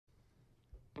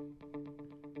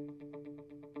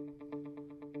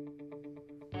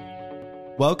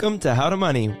Welcome to How to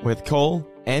Money with Kole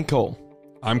and Cole.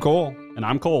 I'm Kole. And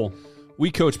I'm Cole. We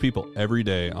coach people every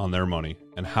day on their money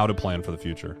and how to plan for the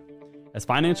future. As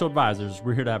financial advisors,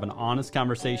 we're here to have an honest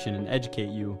conversation and educate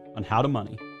you on how to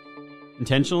money.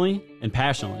 Intentionally and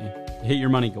passionately to hit your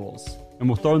money goals. And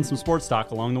we'll throw in some sports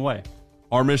talk along the way.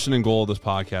 Our mission and goal of this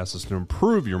podcast is to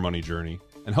improve your money journey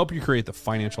and help you create the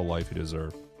financial life you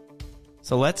deserve.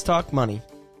 So let's talk money.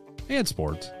 And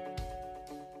sports.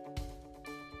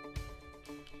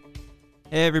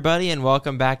 Hey everybody, and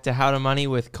welcome back to How to Money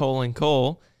with Kole and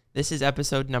Cole. This is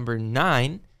episode number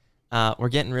 9. We're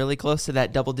getting really close to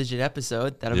that double-digit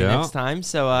episode. That'll be next time.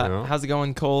 So how's it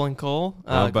going, Kole and Cole?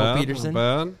 Not Cole bad, Peterson.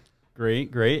 not bad.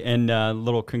 Great. And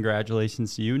little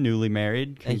congratulations to you, newly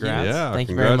married. Congrats. Yeah, Thank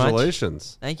you very much.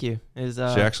 congratulations. Thank you. She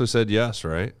actually said yes,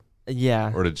 right?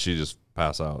 Yeah. Or did she just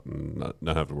pass out and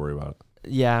not have to worry about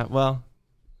it? Yeah, well,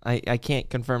 I can't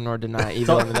confirm nor deny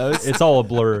either one of those. It's all a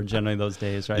blur generally those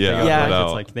days, right? Yeah.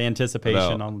 It's like the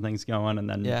anticipation on things going, and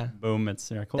then boom,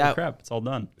 it's like, holy crap, it's all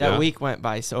done. That week went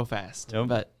by so fast,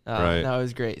 but right. No, it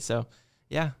was great. So,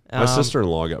 yeah. My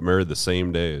sister-in-law got married the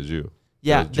same day as you.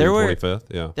 Yeah, June there were 25th.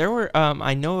 Yeah, there were.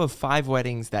 I know of 5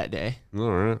 weddings that day. All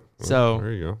right. Well, So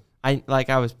there you go.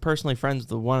 I was personally friends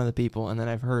with one of the people, and then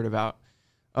I've heard about,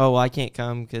 oh, well, I can't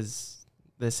come because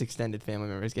this extended family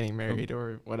member is getting married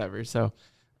or whatever. So,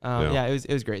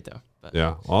 it was great though. But.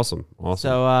 Yeah, awesome.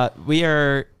 So we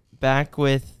are back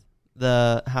with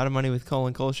the How to Money with Kole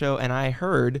and Cole show, and I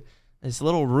heard this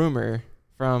little rumor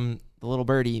from the little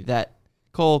birdie that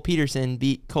Cole Peterson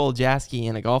beat Cole Jaskey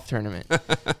in a golf tournament.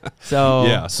 So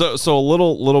yeah, so a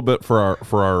little bit for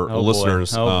our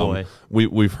listeners. Boy.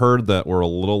 We've heard that we're a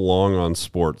little long on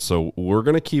sports, so we're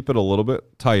going to keep it a little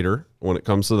bit tighter when it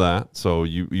comes to that. So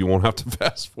you won't have to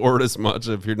fast forward as much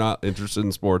if you're not interested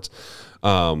in sports. We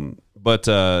played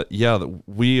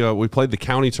the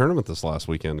county tournament this last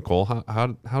weekend. Cole,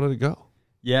 how did it go?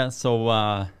 Yeah,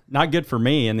 so not good for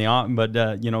me in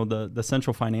the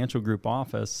Central Financial Group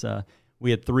office. We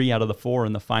had 3 out of the 4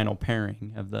 in the final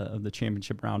pairing of the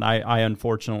championship round. I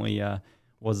unfortunately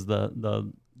was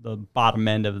the bottom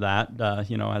end of that.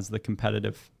 As the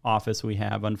competitive office we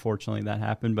have, unfortunately that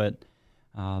happened. But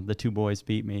the 2 boys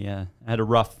beat me. I had a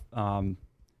rough.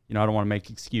 I don't want to make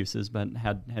excuses, but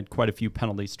had quite a few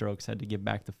penalty strokes. Had to give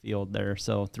back the field there.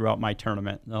 So throughout my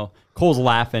tournament, Cole's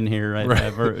laughing here.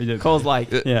 Right? Cole's like,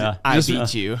 I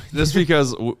beat you. Just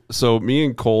because, so me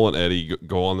and Cole and Eddie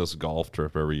go on this golf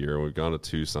trip every year. We've gone to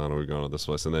Tucson and we've gone to this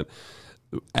place. And then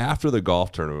after the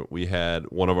golf tournament, we had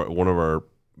one of our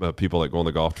people that go on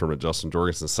the golf tournament, Justin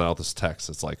Jorgensen, sent out this text.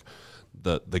 It's like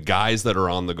the guys that are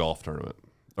on the golf tournament.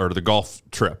 Or the golf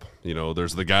trip,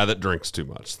 there's the guy that drinks too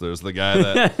much. There's the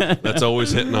guy that's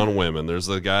always hitting on women. There's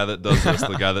the guy that does this,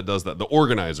 the guy that does that. The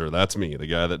organizer, that's me. The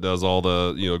guy that does all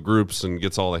the groups and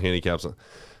gets all the handicaps.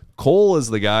 Cole is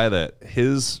the guy that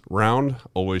his round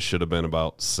always should have been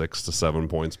about 6 to 7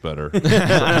 points better,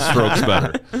 strokes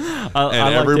better,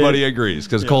 and everybody agrees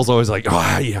because Cole's always like,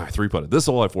 I 3-putted this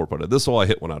hole, I 4-putted this hole, I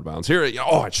hit one out of bounds here. It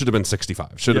should have been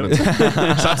 65. Should have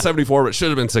been shot 74, but should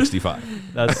have been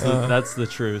 65. That's the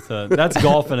truth. That's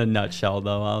golf in a nutshell,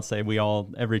 though. I'll say we all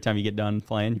every time you get done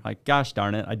playing, you're like, gosh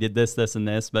darn it, I did this, and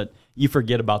this, but you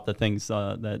forget about the things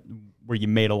that. Where you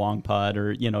made a long putt,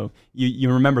 or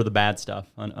you remember the bad stuff.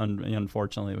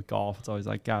 Unfortunately, with golf, it's always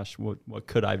like, gosh, what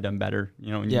could I have done better? I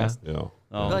feel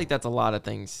like that's a lot of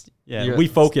things. Yeah, we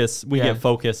get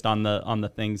focused on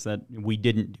the things that we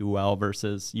didn't do well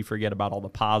versus you forget about all the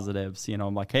positives.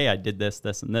 I'm like, hey, I did this,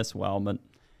 and this well, but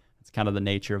it's kind of the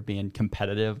nature of being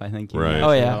competitive. I think. Right.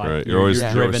 Right. You're always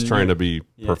trying to be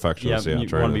perfectionist. You want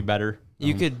to be better.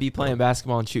 You could be playing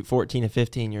basketball and shoot 14 of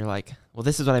 15. You're like, well,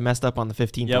 this is what I messed up on the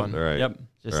 15th one. Right. Yep.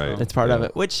 That's part of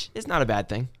it, which is not a bad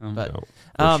thing. But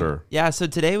for sure. Yeah, so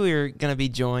today we're going to be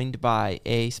joined by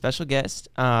a special guest,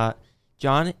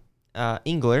 John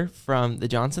Engler from the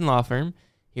Johnson Law Firm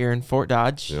here in Fort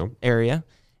Dodge area.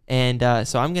 And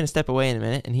so I'm going to step away in a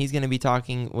minute, and he's going to be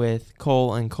talking with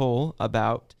Kole and Cole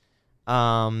about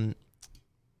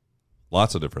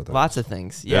lots of different things. Lots of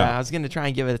things. Yeah. I was going to try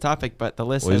and give it a topic, but the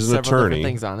list has he's an several attorney, different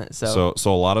things on it. So a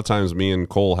lot of times me and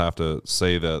Cole have to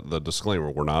say the disclaimer.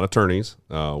 We're not attorneys.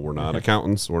 We're not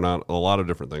accountants. We're not a lot of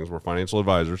different things. We're financial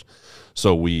advisors.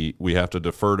 So we have to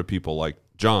defer to people like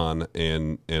John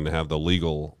and have the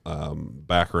legal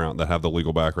background,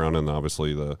 and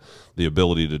obviously the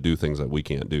ability to do things that we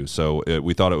can't do. So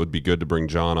we thought it would be good to bring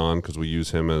John on because we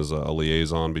use him as a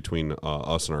liaison between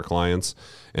us and our clients,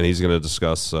 and he's going to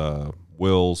discuss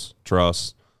wills,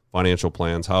 trusts, financial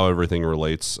plans, how everything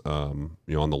relates, on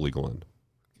the legal end.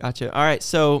 Gotcha. All right.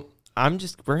 So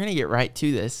we're going to get right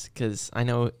to this because I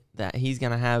know that he's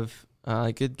going to have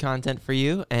good content for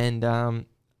you, and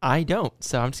I don't.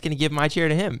 So I'm just going to give my chair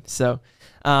to him. So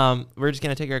we're just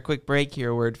going to take a quick break,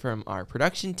 hear a word from our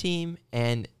production team,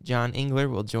 and John Engler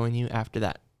will join you after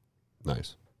that.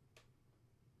 Nice.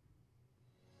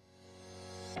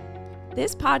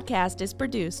 This podcast is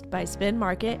produced by Spin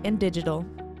Market and Digital.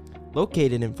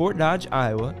 Located in Fort Dodge,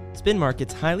 Iowa, Spin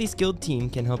Market's highly skilled team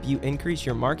can help you increase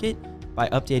your market by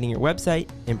updating your website,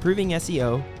 improving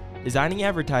SEO, designing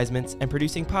advertisements, and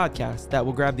producing podcasts that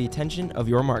will grab the attention of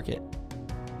your market.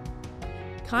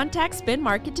 Contact Spin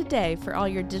Market today for all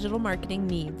your digital marketing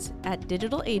needs at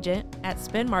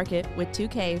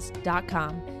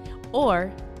digitalagent@spinmarket.com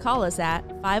or call us at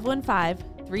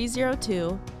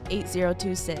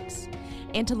 515-302-8026.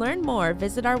 And to learn more,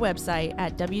 visit our website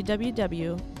at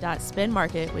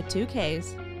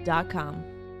www.spinmarket.com.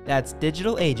 That's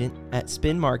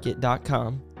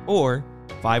digitalagent@spinmarket.com or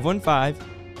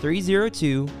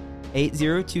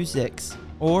 515-302-8026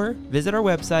 or visit our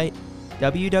website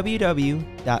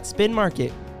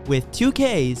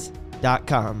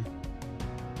www.spinmarket.com.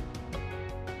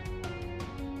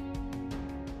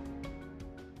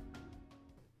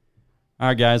 All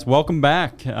right, guys, welcome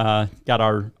back. Got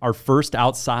our first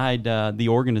outside the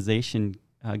organization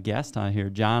guest on here,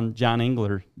 John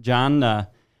Engler. John,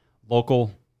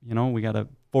 local, we got a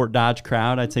Fort Dodge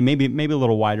crowd. I'd say maybe a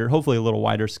little wider, hopefully a little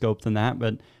wider scope than that.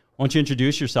 But why don't you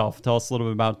introduce yourself? Tell us a little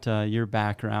bit about your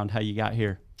background, how you got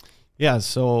here. Yeah,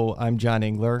 so I'm John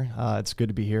Engler. It's good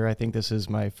to be here. I think this is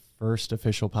my first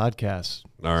official podcast.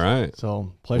 All right.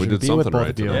 So pleasure to be with both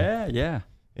of you. Yeah.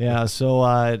 Yeah, so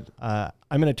I'm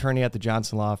an attorney at the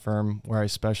Johnson Law Firm where I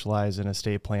specialize in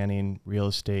estate planning, real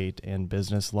estate, and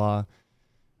business law.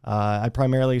 I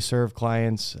primarily serve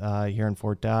clients here in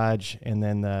Fort Dodge and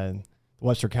then the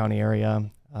Webster County area.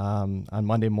 On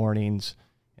Monday mornings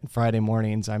and Friday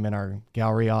mornings, I'm in our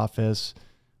gallery office.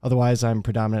 Otherwise, I'm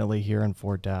predominantly here in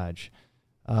Fort Dodge.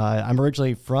 I'm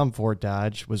originally from Fort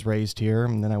Dodge, was raised here,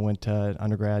 and then I went to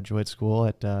undergraduate school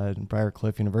at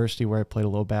Briarcliff University where I played a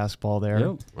little basketball there.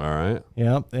 Yep. All right.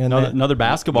 Yep. And another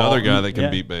basketball. Another guy that can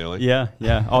beat Bailey. Yeah.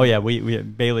 Oh, yeah. We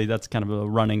Bailey, that's kind of a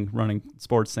running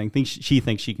sports thing. She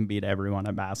thinks she can beat everyone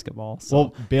at basketball. So.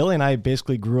 Well, Bailey and I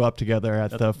basically grew up together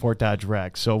at the Fort Dodge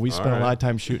Rec, so we spent a lot of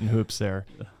time shooting hoops there.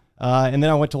 And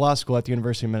then I went to law school at the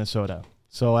University of Minnesota.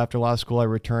 So after law school, I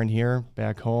returned here,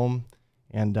 back home,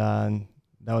 and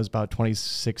that was about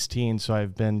 2016, so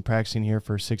I've been practicing here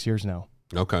for 6 years now.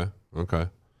 Okay.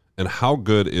 And how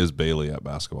good is Bailey at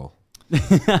basketball?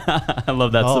 I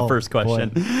love that's the first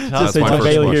question. That's my first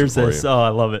Bailey question hears for this. you. Oh, I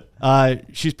love it.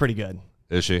 She's pretty good.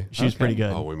 Is she? She's pretty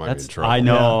good. Oh, we might be in trouble. I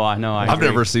know. I've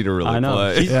never seen her really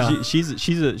play.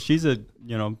 She's a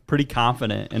pretty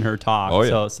confident in her talk. Oh,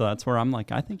 yeah. So that's where I'm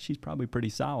like, I think she's probably pretty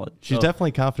solid. She's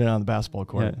definitely confident on the basketball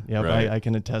court. Yeah, right. I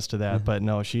can attest to that. But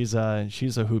no, she's a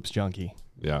hoops junkie.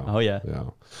 Yeah. Oh, yeah.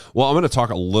 Well, I'm going to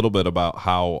talk a little bit about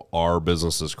how our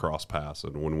businesses cross paths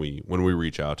and when we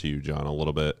reach out to you, John, a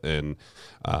little bit. And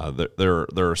there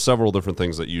are several different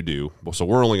things that you do. So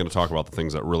we're only going to talk about the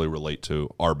things that really relate to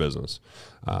our business.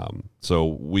 So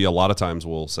we a lot of times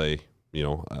will say,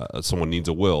 someone needs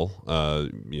a will.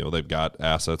 They've got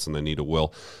assets and they need a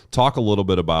will. Talk a little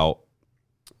bit about,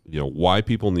 why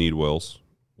people need wills.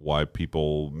 Why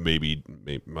people maybe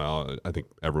I think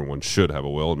everyone should have a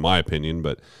will, in my opinion.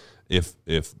 But if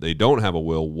they don't have a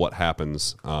will, what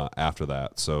happens after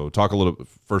that? So talk a little bit,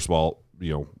 first of all,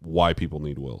 why people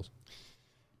need wills.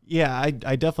 Yeah, I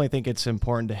definitely think it's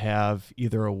important to have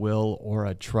either a will or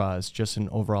a trust, just an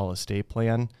overall estate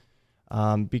plan,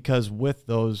 because with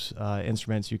those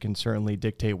instruments, you can certainly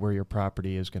dictate where your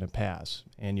property is going to pass,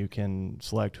 and you can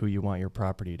select who you want your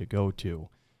property to go to.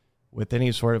 With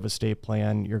any sort of estate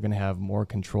plan, you're going to have more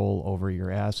control over your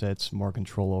assets, more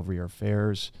control over your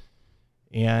affairs.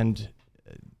 And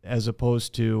as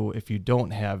opposed to if you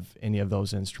don't have any of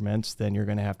those instruments, then you're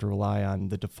going to have to rely on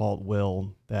the default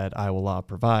will that Iowa law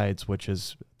provides, which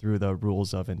is through the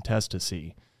rules of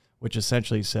intestacy, which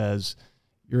essentially says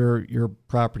your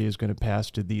property is going to pass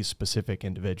to these specific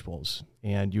individuals,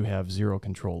 and you have zero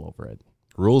control over it.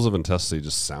 Rules of intestacy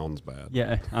just sounds bad.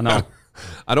 Yeah, I know.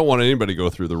 I don't want anybody to go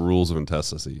through the rules of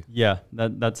intestacy. Yeah,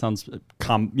 that sounds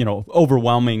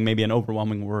overwhelming, maybe an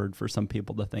overwhelming word for some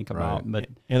people to think about. But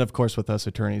and of course, with us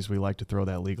attorneys, we like to throw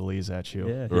that legalese at you.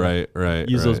 Yeah. Right.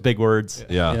 Use those big words.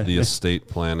 Yeah, the estate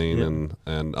planning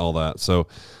and all that. So,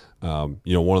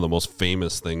 one of the most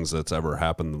famous things that's ever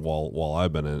happened while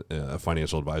I've been a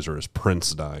financial advisor is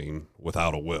Prince dying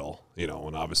without a will.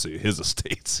 And obviously his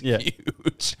estate's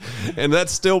huge, and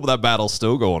that battle's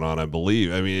still going on, I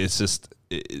believe. I mean, it's just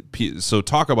so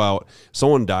talk about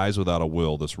someone dies without a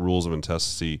will, this rules of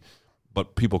intestacy,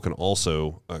 but people can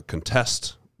also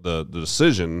contest the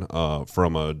decision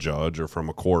from a judge or from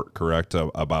a court, correct,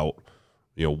 about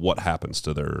what happens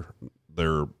to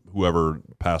their whoever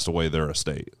passed away, their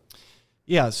estate.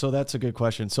 Yeah, so that's a good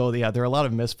question. So yeah, there are a lot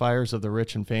of misfires of the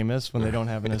rich and famous when they don't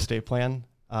have an estate plan,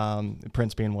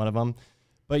 Prince being one of them.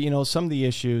 But some of the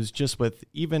issues just with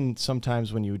even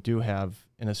sometimes when you do have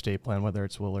an estate plan, whether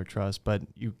it's will or trust, but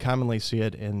you commonly see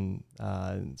it in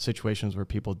situations where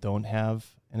people don't have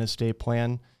an estate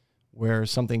plan, where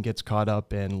something gets caught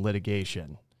up in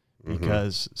litigation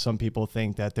because some people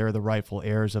think that they're the rightful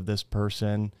heirs of this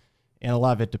person. And a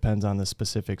lot of it depends on the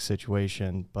specific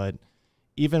situation. But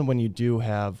even when you do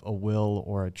have a will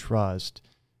or a trust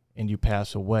and you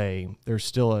pass away, there's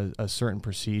still a certain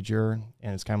procedure,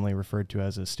 and it's commonly referred to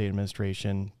as estate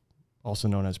administration, also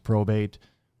known as probate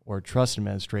or trust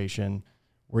administration,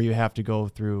 where you have to go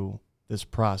through this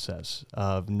process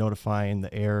of notifying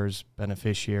the heirs,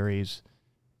 beneficiaries,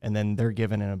 and then they're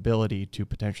given an ability to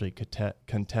potentially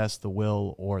contest the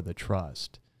will or the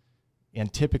trust.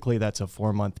 And typically that's a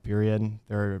 4-month period.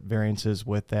 There are variances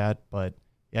with that, but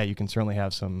yeah, you can certainly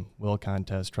have some will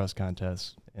contests, trust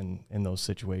contests in those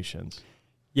situations.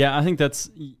 Yeah, I think that's,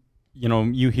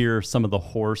 you hear some of the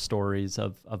horror stories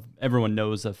of everyone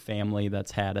knows a family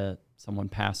that's had someone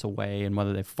pass away, and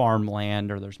whether they farm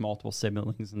land or there's multiple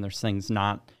siblings and there's things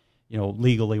not,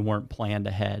 legally weren't planned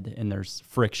ahead, and there's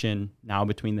friction now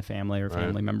between the family or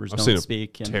family members don't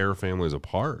speak. And tear families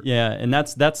apart. Yeah, and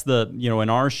that's the, in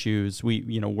our shoes,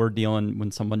 we're dealing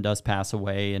when someone does pass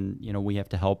away, and, we have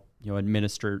to help,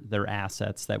 administer their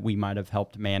assets that we might have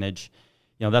helped manage.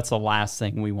 That's the last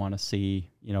thing we want to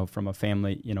see, from a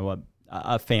family,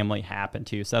 a family happen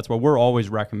to. So that's why we're always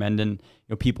recommending,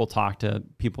 people talk to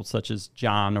people such as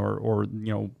John or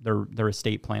their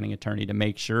estate planning attorney to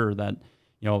make sure that,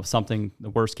 something, the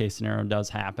worst case scenario does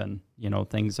happen,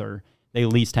 things are, they at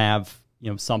least have,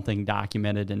 something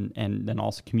documented and then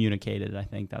also communicated. I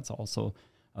think that's also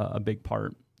a big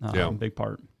part. Big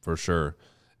part. For sure.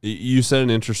 You said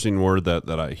an interesting word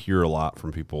that I hear a lot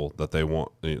from people, that they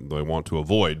want to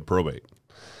avoid probate.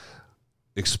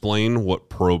 Explain what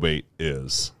probate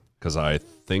is, because I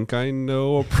think I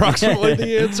know approximately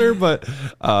the answer, but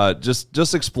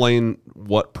just explain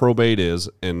what probate is,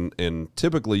 and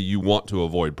typically you want to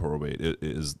avoid probate.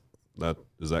 Is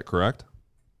that correct?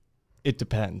 It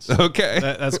depends. Okay.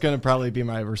 That's going to probably be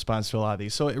my response to a lot of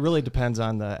these. So it really depends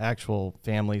on the actual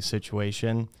family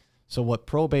situation. So what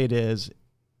probate is,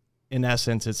 in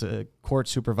essence, it's a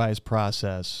court-supervised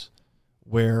process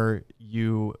where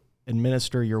you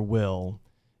administer your will,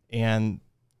 and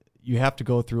you have to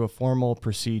go through a formal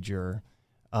procedure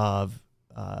of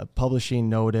publishing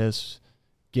notice,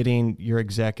 getting your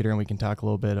executor, and we can talk a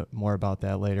little bit more about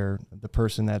that later, the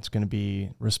person that's going to be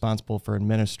responsible for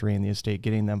administering the estate,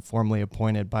 getting them formally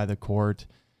appointed by the court,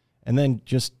 and then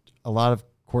just a lot of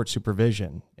court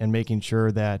supervision and making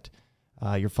sure that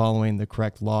you're following the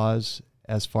correct laws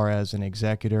as far as an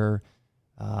executor,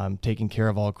 taking care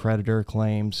of all creditor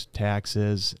claims,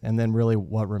 taxes, and then really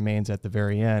what remains at the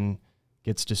very end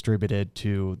gets distributed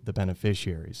to the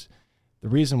beneficiaries. The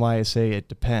reason why I say it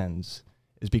depends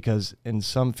is because in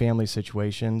some family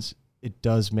situations, it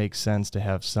does make sense to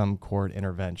have some court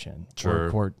intervention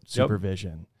or court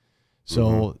supervision.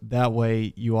 So that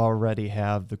way you already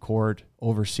have the court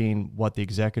overseeing what the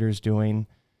executor is doing,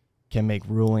 can make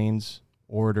rulings,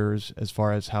 orders as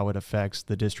far as how it affects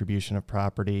the distribution of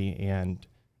property and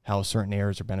how certain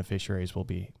heirs or beneficiaries will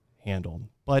be handled.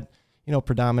 But,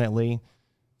 predominantly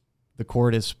the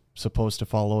court is supposed to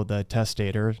follow the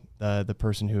testator, the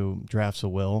person who drafts a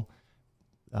will,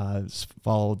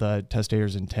 follow the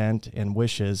testator's intent and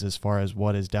wishes as far as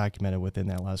what is documented within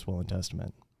that last will and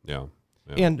testament. Yeah.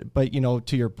 But,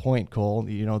 to your point, Cole,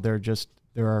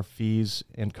 there are fees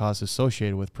and costs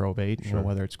associated with probate,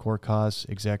 whether it's court costs,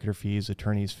 executor fees,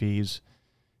 attorney's fees.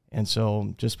 And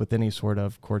so just with any sort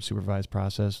of court supervised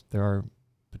process, there are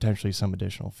potentially some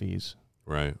additional fees.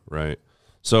 Right.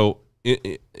 So,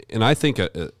 and I think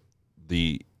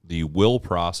the will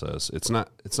process, it's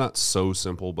not so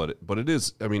simple, but it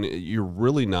is. I mean, you're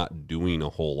really not doing a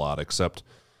whole lot except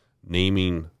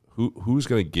naming who's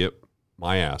going to get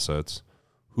my assets,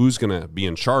 who's going to be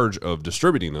in charge of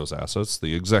distributing those assets,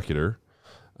 the executor,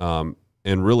 and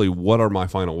really what are my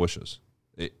final wishes.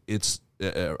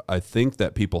 I think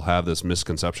that people have this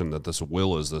misconception that this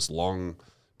will is this long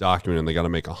document and they got to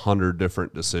make 100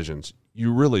 different decisions.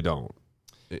 You really don't.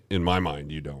 In my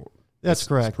mind, you don't. That's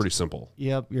correct. It's pretty simple.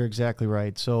 Yep, you're exactly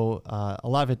right. So a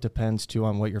lot of it depends, too,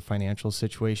 on what your financial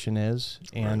situation is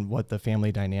and what the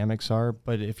family dynamics are.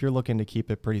 But if you're looking to keep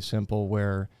it pretty simple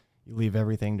where you leave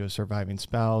everything to a surviving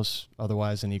spouse,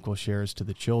 otherwise in equal shares to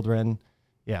the children,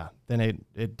 then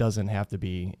it doesn't have to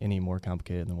be any more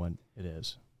complicated than what it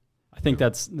is. I think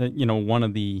that's, one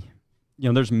of the,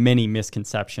 there's many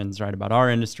misconceptions, right, about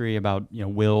our industry, about,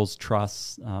 wills,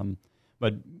 trusts,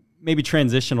 but maybe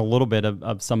transition a little bit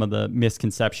of some of the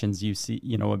misconceptions you see,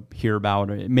 hear about,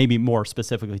 or maybe more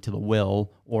specifically to the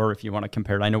will, or if you want to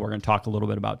compare it. I know we're going to talk a little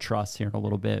bit about trust here in a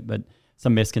little bit, but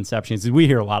some misconceptions. We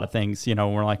hear a lot of things,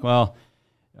 we're like, well,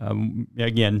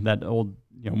 again, that old,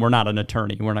 we're not an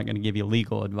attorney. We're not going to give you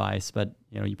legal advice, but,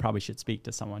 you probably should speak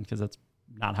to someone because that's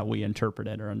not how we interpret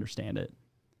it or understand it.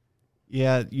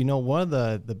 Yeah, one of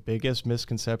the biggest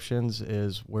misconceptions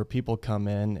is where people come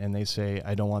in and they say,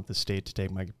 I don't want the state to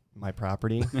take my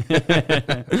property.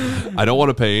 I don't want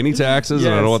to pay any taxes,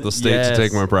 and I don't want the state to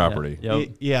take my property.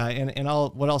 Yeah, and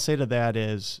what I'll say to that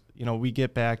is, we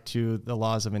get back to the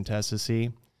laws of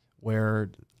intestacy,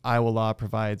 where Iowa law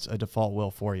provides a default will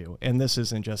for you. And this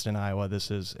isn't just in Iowa, this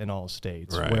is in all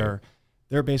states, where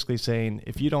they're basically saying,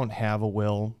 if you don't have a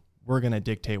will, we're going to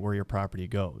dictate where your property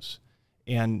goes.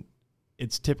 And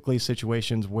it's typically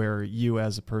situations where you,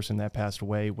 as a person that passed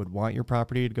away, would want your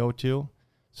property to go to.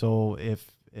 So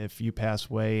if you pass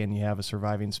away and you have a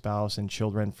surviving spouse and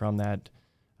children from that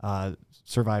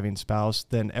surviving spouse,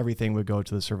 then everything would go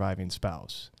to the surviving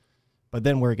spouse. But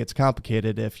then where it gets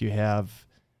complicated, if you have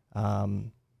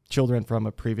children from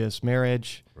a previous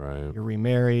marriage, you're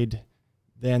remarried,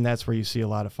 then that's where you see a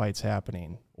lot of fights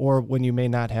happening. Or when you may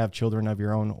not have children of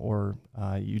your own, or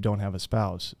you don't have a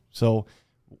spouse. So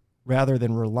rather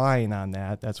than relying on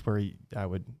that, that's where I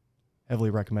would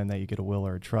heavily recommend that you get a will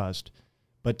or a trust.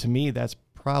 But to me, that's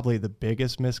probably the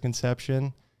biggest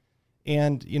misconception.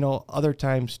 And, other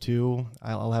times too,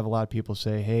 I'll have a lot of people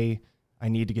say, hey, I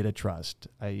need to get a trust.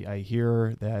 I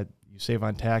hear that you save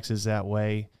on taxes that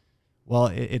way. Well,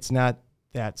 it's not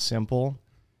that simple.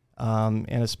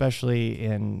 And especially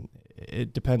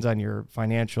it depends on your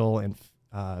financial and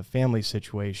family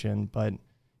situation. But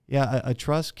yeah, a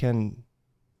trust can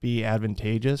be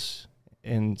advantageous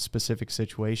in specific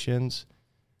situations.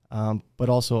 But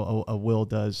also a will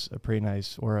does a pretty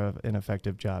nice or an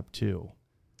effective job too.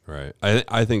 Right.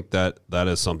 I think that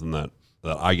is something that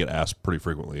I get asked pretty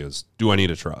frequently is, do I need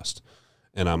a trust?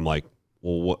 And I'm like,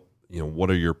 well, what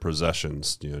are your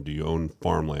possessions? Do you own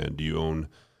farmland? Do you own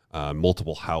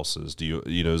multiple houses?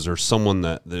 Is there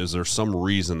some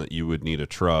reason that you would need a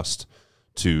trust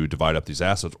to divide up these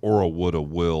assets, or would a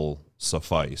will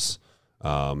suffice?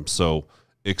 So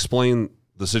explain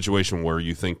the situation where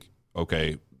you think,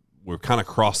 okay, we're kind of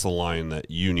crossed the line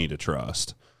that you need a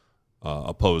trust,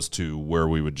 opposed to where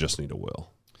we would just need a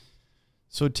will.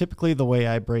 So typically the way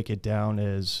I break it down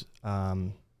is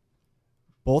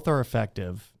both are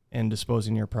effective in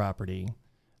disposing your property.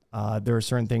 There are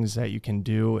certain things that you can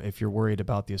do if you're worried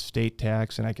about the estate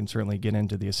tax, and I can certainly get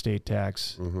into the estate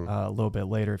tax a little bit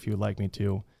later if you would like me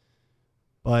to.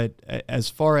 But as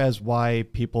far as why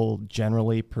people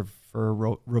generally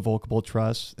prefer revocable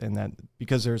trusts, and that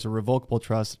because there's a revocable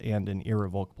trust and an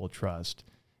irrevocable trust,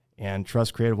 and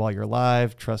trust created while you're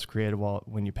alive, trust created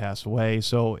when you pass away.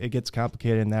 So it gets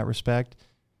complicated in that respect.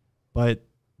 But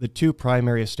the two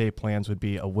primary estate plans would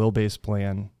be a will-based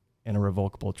plan and a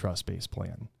revocable trust-based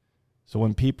plan. So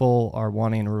when people are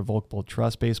wanting a revocable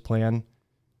trust-based plan,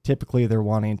 typically they're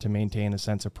wanting to maintain a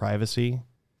sense of privacy.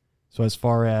 So as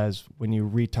far as when you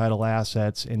retitle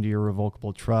assets into your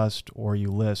revocable trust, or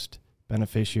you list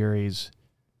beneficiaries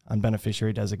on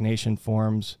beneficiary designation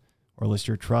forms, or list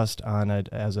your trust on it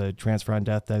as a transfer on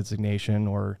death designation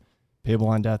or payable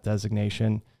on death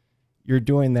designation, you're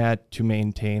doing that to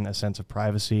maintain a sense of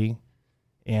privacy,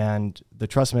 and the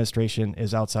trust administration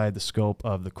is outside the scope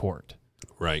of the court.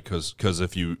 Right, because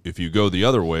if you go the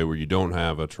other way where you don't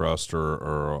have a trust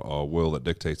or a will that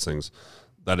dictates things,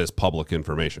 that is public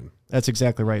information. That's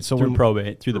exactly right. So through the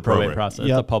probate process,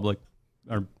 yep. The public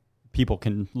or people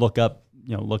can look up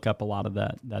a lot of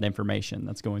that information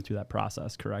that's going through that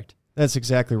process. Correct. That's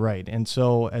exactly right. And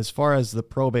so as far as the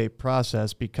probate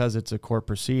process, because it's a court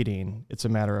proceeding, it's a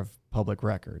matter of public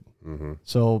record. Mm-hmm.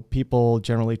 So people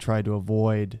generally try to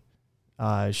avoid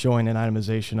showing an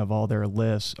itemization of all their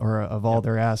lists or of all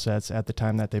their assets at the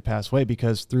time that they pass away,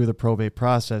 because through the probate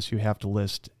process, you have to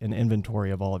list an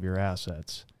inventory of all of your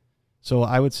assets. So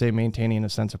I would say maintaining a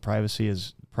sense of privacy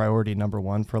is priority number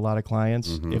one for a lot of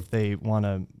clients if they want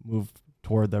to move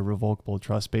toward the revocable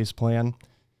trust-based plan.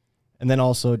 And then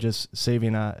also just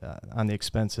saving on the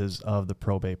expenses of the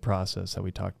probate process that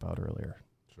we talked about earlier.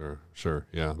 Sure.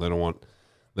 Yeah, they don't want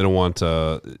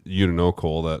you to know,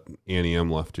 Cole, that Annie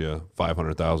M left you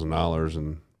 $500,000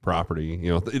 in property.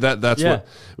 You know, that's what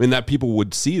I mean. That people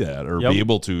would see that or be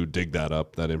able to dig that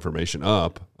up, that information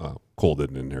up. Cole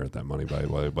didn't inherit that money, by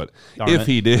the way, but if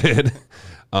he did,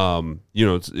 you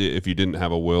know, if you didn't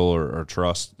have a will or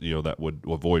trust, you know, that would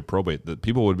avoid probate, that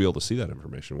people would be able to see that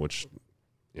information. Which,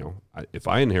 you know, if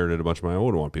I inherited a bunch of my own, I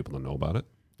would want people to know about it.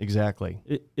 Exactly.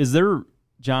 Is there,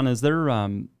 John,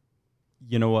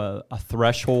 you know, a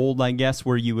threshold, I guess,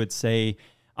 where you would say,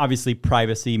 obviously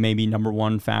privacy may be number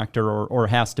one factor or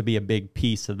has to be a big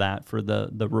piece of that for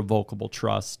the revocable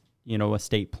trust, you know,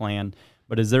 estate plan.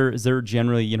 But is there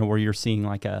generally, you know, where you're seeing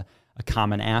like a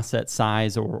common asset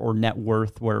size or net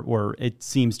worth where it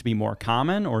seems to be more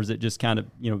common, or is it just kind of,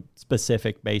 you know,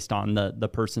 specific based on the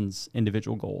person's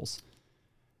individual goals?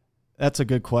 That's a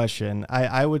good question.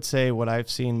 I would say what I've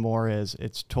seen more is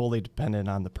it's totally dependent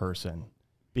on the person,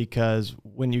 because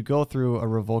when you go through a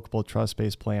revocable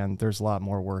trust-based plan, there's a lot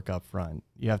more work up front.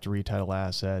 You have to retitle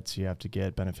assets. You have to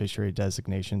get beneficiary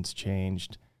designations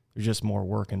changed. There's just more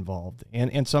work involved.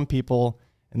 And some people,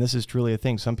 and this is truly a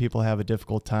thing, some people have a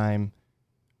difficult time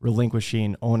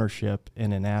relinquishing ownership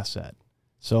in an asset.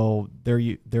 So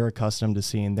they're accustomed to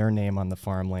seeing their name on the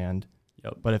farmland.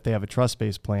 Yep. But if they have a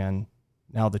trust-based plan,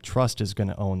 now the trust is going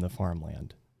to own the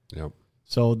farmland. Yep.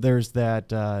 So there's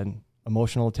that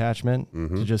emotional attachment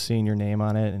to just seeing your name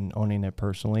on it and owning it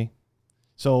personally.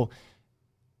 So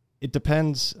it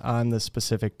depends on the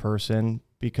specific person,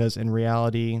 because in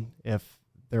reality, if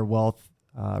their wealth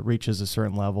reaches a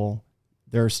certain level,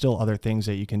 there are still other things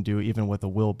that you can do even with a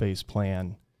will-based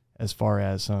plan as far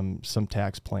as some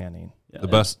tax planning. Yeah.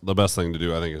 The best thing to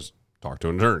do, I think, is talk to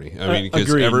an attorney. I mean,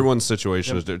 because everyone's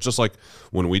situation is different. Just like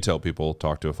when we tell people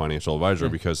talk to a financial advisor,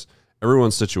 because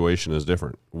everyone's situation is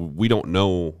different. We don't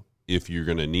know if you're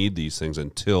going to need these things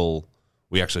until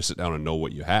we actually sit down and know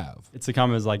what you have. It's a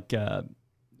common as like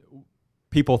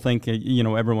people think, you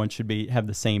know, everyone should have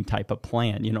the same type of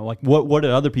plan. You know, like what do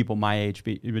other people my age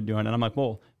be doing? And I'm like,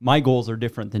 well, my goals are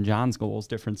different than John's goals,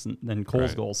 different than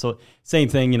Cole's goals. So same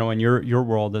thing, you know, in your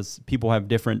world, as people have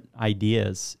different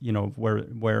ideas, you know,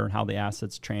 where and how the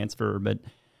assets transfer. But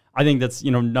I think that's,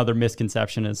 you know, another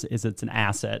misconception is it's an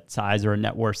asset size or a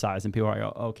net worth size, and people are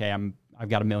like, okay, I've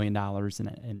got $1 million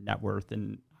in net worth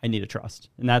and I need a trust,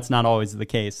 and that's not always the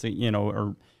case, you know,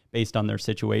 or based on their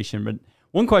situation. But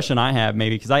one question I have,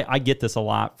 maybe, because I get this a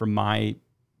lot from I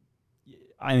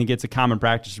think it's a common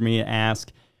practice for me to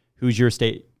ask, who's your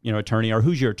estate, you know, attorney, or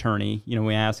who's your attorney? You know,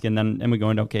 we ask, and we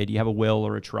go into, okay, do you have a will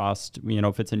or a trust? You know,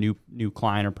 if it's a new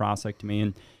client or prospect to me.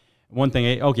 And one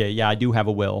thing, okay, yeah, I do have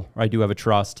a will or I do have a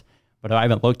trust, but I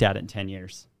haven't looked at it in 10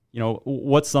 years. You know,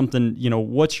 what's something, you know,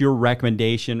 what's your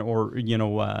recommendation, or, you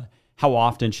know, how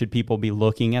often should people be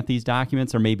looking at these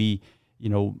documents, or maybe, you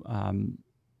know,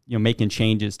 making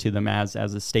changes to them as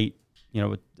a state, you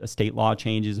know, estate law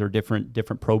changes or different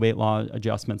probate law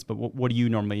adjustments. But what do you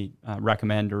normally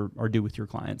recommend or do with your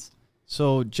clients?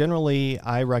 So generally,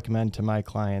 I recommend to my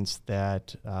clients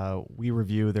that we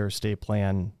review their estate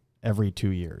plan every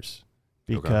 2 years,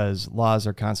 because laws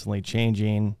are constantly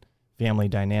changing, family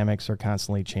dynamics are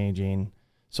constantly changing.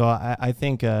 So I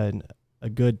think a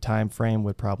good time frame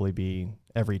would probably be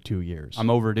every 2 years. I'm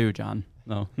overdue, John.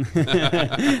 No.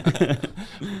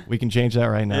 We can change that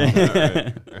right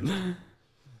now.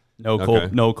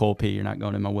 No Cole P. You're not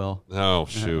going in my will. Oh,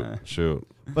 shoot.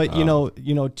 But you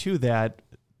know, to that,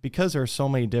 because there are so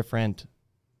many different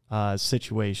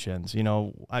situations, you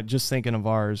know, I just thinking of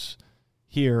ours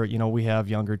here, you know, we have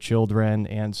younger children.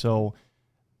 And so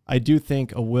I do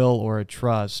think a will or a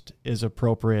trust is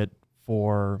appropriate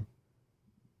for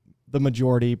the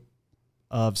majority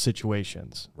of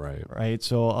situations. Right.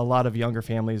 So a lot of younger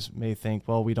families may think,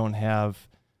 well, we don't have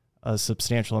a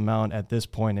substantial amount at this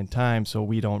point in time, so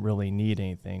we don't really need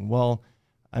anything. Well,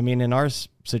 I mean, in our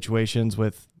situations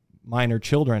with minor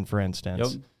children, for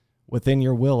instance, within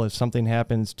your will, if something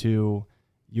happens to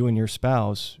you and your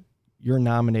spouse, you're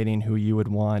nominating who you would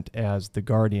want as the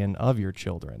guardian of your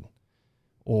children.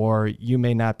 Or you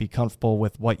may not be comfortable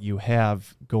with what you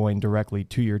have going directly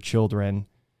to your children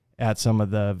at some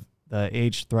of the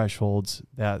age thresholds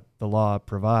that the law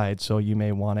provides. So you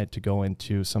may want it to go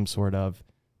into some sort of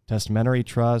testamentary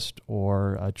trust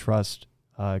or a trust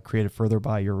created further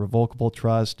by your revocable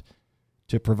trust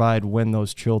to provide when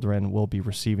those children will be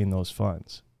receiving those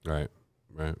funds. Right.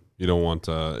 You don't want,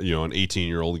 you know, an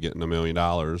 18-year-old getting $1 million.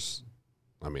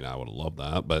 I mean, I would have loved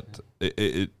that, but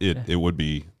it would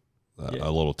be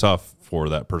a little tough for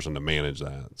that person to manage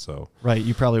that. So right,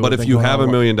 you probably. But if you have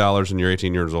 $1 million and you're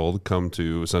 18 years old, come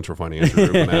to Central Financial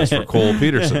Group and ask for Cole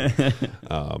Peterson.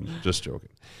 Just joking.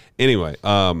 Anyway,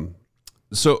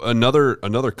 so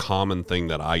another common thing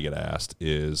that I get asked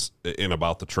is, and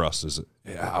about the trust, is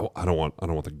I don't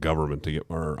want the government to get,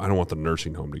 or I don't want the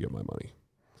nursing home to get my money.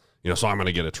 So I'm going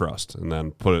to get a trust and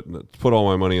then put all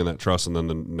my money in that trust, and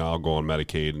then I'll go on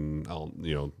Medicaid, and I'll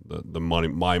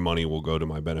my money will go to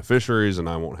my beneficiaries, and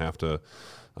I won't have to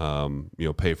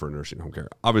pay for nursing home care.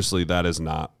 Obviously, that is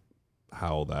not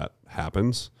how that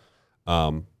happens.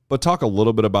 But talk a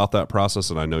little bit about that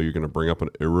process, and I know you're going to bring up an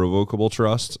irrevocable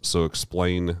trust, so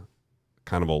explain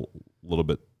kind of a little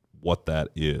bit what that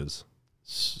is.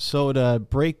 So to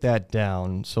break that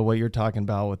down, so what you're talking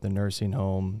about with the nursing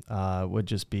home would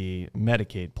just be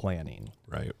Medicaid planning.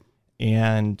 Right.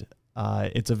 And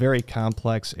it's a very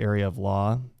complex area of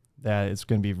law that it's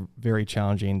going to be very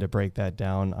challenging to break that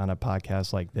down on a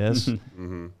podcast like this.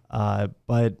 Mm-hmm.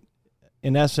 But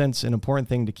in essence, an important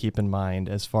thing to keep in mind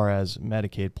as far as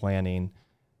Medicaid planning,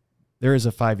 there is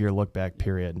a 5-year look-back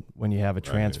period when you have a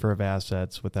transfer of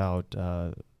assets without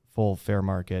full fair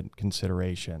market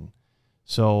consideration.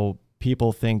 So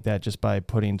people think that just by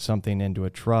putting something into a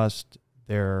trust,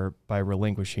 by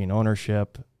relinquishing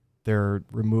ownership, they're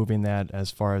removing that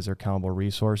as far as their accountable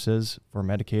resources for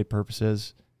Medicaid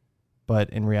purposes. But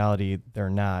in reality, they're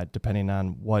not, depending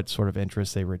on what sort of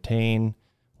interest they retain,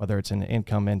 whether it's an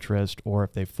income interest or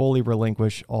if they fully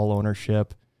relinquish all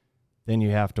ownership, then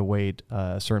you have to wait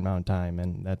a certain amount of time,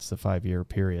 and that's the 5-year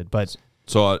period. But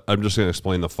so I'm just going to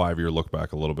explain the 5-year look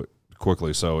back a little bit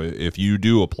quickly. So if you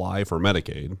do apply for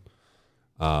Medicaid,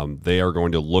 they are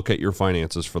going to look at your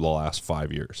finances for the last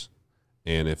 5 years.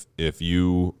 And if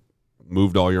you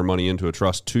moved all your money into a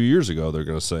trust 2 years ago, they're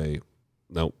going to say,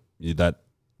 no,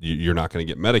 you're not going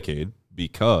to get Medicaid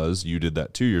because you did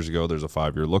that 2 years ago. There's a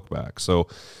 5-year look back. So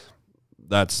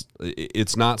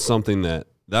it's not something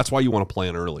that's why you want to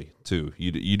plan early too.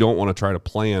 You don't want to try to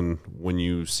plan when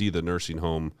you see the nursing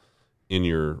home in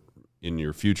your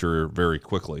future very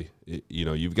quickly.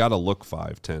 You've got to look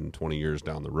 5, 10, 20 years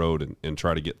down the road and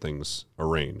try to get things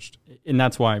arranged. And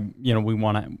that's why, we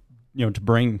want to, to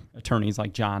bring attorneys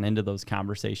like John into those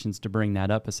conversations, to bring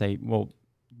that up and say, well,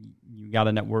 you got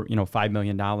a net worth, $5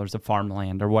 million of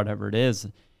farmland or whatever it is,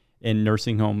 and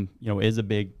nursing home, is a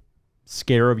big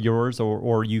scare of yours,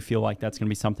 or you feel like that's going to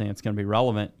be something that's going to be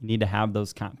relevant. You need to have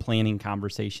those planning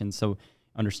conversations. So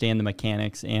understand the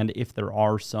mechanics, and if there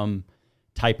are some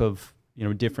type of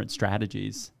different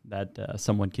strategies that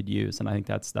someone could use. And I think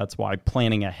that's why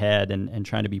planning ahead and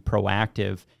trying to be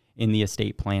proactive in the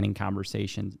estate planning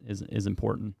conversation is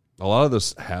important. A lot of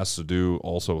this has to do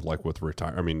also with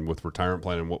retirement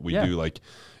planning, what we do. Like,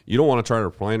 you don't want to try to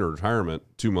plan a retirement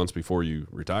 2 months before you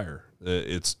retire.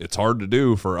 It's hard to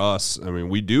do for us. I mean,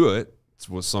 we do it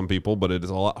with some people, but it is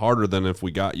a lot harder than if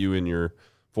we got you in your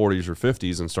 40s or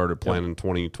 50s and started planning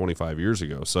 20, 25 years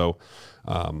ago. So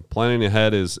planning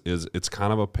ahead is it's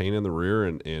kind of a pain in the rear,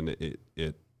 and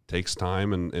it takes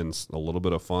time and a little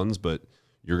bit of funds, but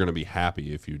you're going to be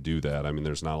happy if you do that. I mean,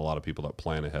 there's not a lot of people that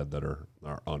plan ahead that are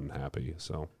unhappy.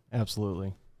 So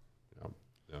absolutely.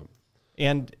 Yeah.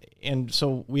 And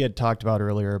so we had talked about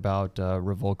earlier about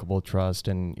revocable trust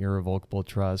and irrevocable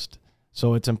trust.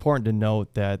 So it's important to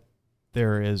note that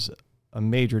there is a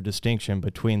major distinction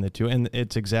between the two, and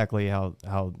it's exactly how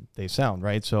they sound,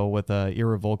 right? So with an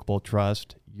irrevocable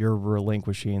trust, you're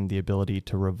relinquishing the ability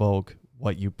to revoke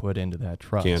what you put into that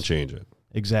trust. Can't change it.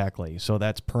 Exactly. So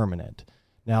that's permanent.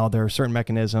 Now, there are certain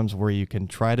mechanisms where you can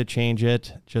try to change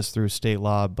it just through state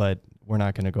law, but we're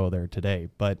not going to go there today.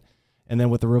 And then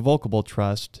with the revocable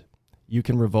trust, you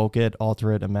can revoke it,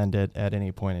 alter it, amend it at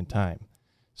any point in time.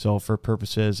 So for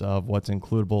purposes of what's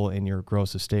includable in your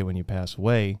gross estate when you pass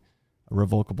away, a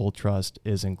revocable trust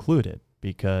is included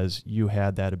because you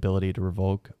had that ability to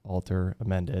revoke, alter,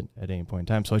 amend it at any point in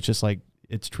time. So it's just like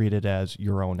it's treated as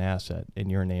your own asset in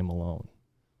your name alone.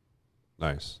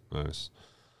 Nice.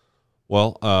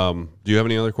 Well, do you have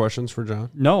any other questions for John?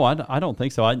 No, I don't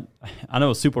think so. I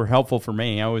know it's super helpful for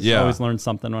me. I always learn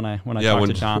something when I talk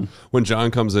to John. When John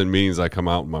comes in meetings, I come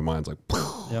out and my mind's like,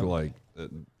 like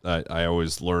I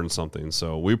always learn something.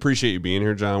 So we appreciate you being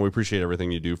here, John. We appreciate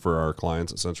everything you do for our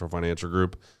clients at Central Financial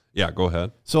Group. Yeah, go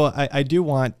ahead. So I do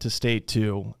want to state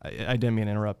too, I didn't mean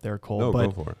to interrupt there, Cole, no,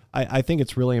 but go for it. I think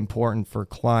it's really important for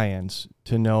clients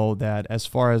to know that as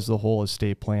far as the whole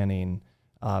estate planning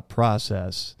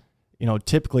process,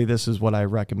 typically this is what I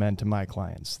recommend to my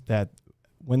clients, that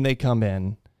when they come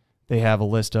in, they have a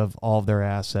list of all of their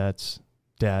assets,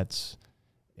 debts,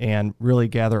 and really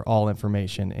gather all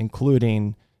information,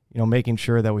 including, making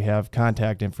sure that we have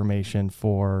contact information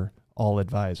for all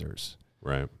advisors.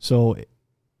 Right. So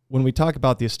when we talk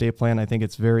about the estate plan, I think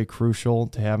it's very crucial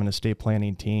to have an estate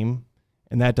planning team.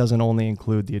 And that doesn't only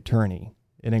include the attorney.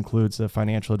 It includes the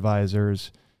financial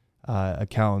advisors,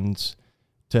 accountants,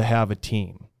 to have a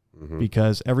team.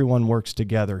 Because everyone works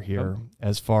together here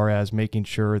as far as making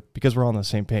sure, because we're all on the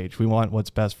same page, we want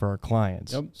what's best for our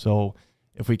clients. So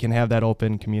if we can have that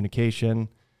open communication,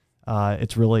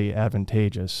 it's really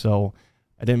advantageous. So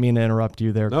I didn't mean to interrupt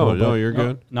you there. No, Cole, you're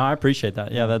good. No, I appreciate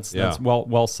that. Yeah, that's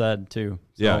well said too.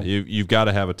 So. Yeah, you've got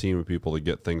to have a team of people to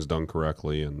get things done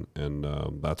correctly, and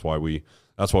that's why we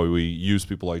use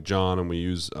people like John, and we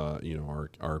use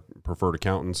our preferred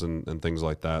accountants and things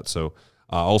like that. So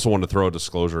I also want to throw a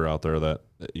disclosure out there that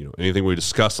anything we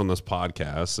discuss on this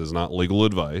podcast is not legal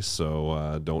advice.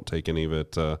 So don't take any of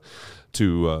it to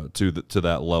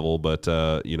that level. But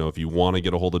if you want to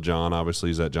get a hold of John, obviously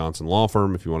he's at Johnson Law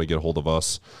Firm. If you want to get a hold of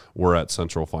us, we're at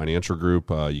Central Financial Group.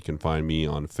 You can find me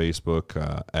on Facebook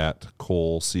at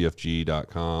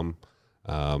KoleCFG.com.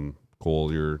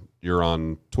 Cole, you're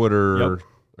on Twitter. Yep.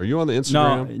 Are you on the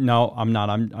Instagram? No, I'm not.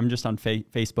 I'm just on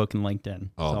Facebook and LinkedIn.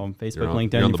 Oh, so Facebook,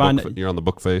 LinkedIn. You're on the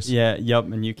book face. Yeah, yep.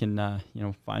 And you can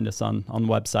find us on the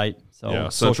website. So yeah,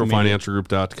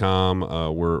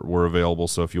 centralfinancialgroup.com. We're available.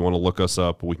 So if you want to look us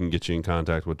up, we can get you in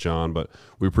contact with John. But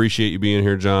we appreciate you being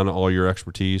here, John, all your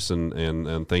expertise,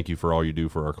 and thank you for all you do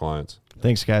for our clients.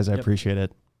 Thanks, guys. I appreciate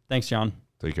it. Thanks, John.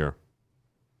 Take care.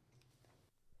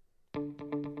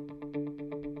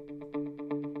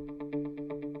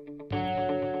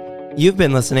 You've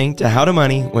been listening to How to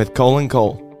Money with Kole and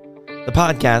Cole, the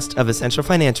podcast of Essential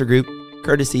Financial Group,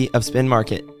 courtesy of Spin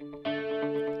Market.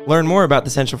 Learn more about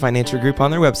the Central Financial Group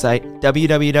on their website,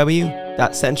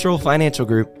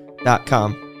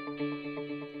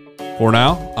 www.centralfinancialgroup.com. For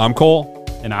now, I'm Cole.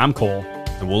 And I'm Cole.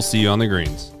 And we'll see you on the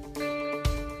greens.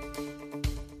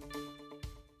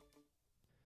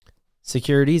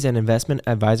 Securities and investment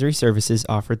advisory services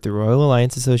offered through Royal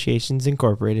Alliance Associations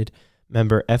Incorporated,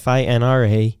 member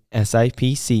FINRA,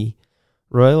 SIPC.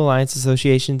 Royal Alliance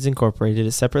Associations Incorporated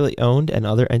is separately owned, and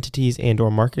other entities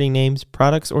and/or marketing names,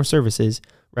 products, or services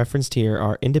referenced here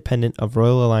are independent of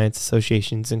Royal Alliance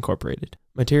Associations Incorporated.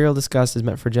 Material discussed is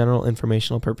meant for general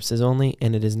informational purposes only,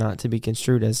 and it is not to be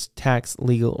construed as tax,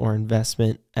 legal, or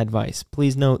investment advice.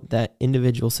 Please note that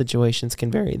individual situations can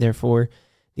vary. Therefore,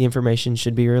 the information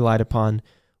should be relied upon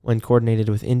when coordinated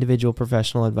with individual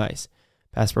professional advice.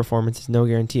 Past performance is no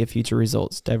guarantee of future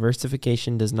results.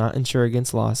 Diversification does not insure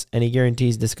against loss. Any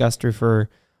guarantees discussed refer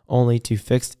only to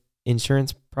fixed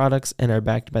insurance products and are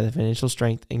backed by the financial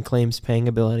strength and claims paying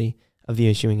ability of the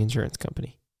issuing insurance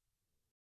company.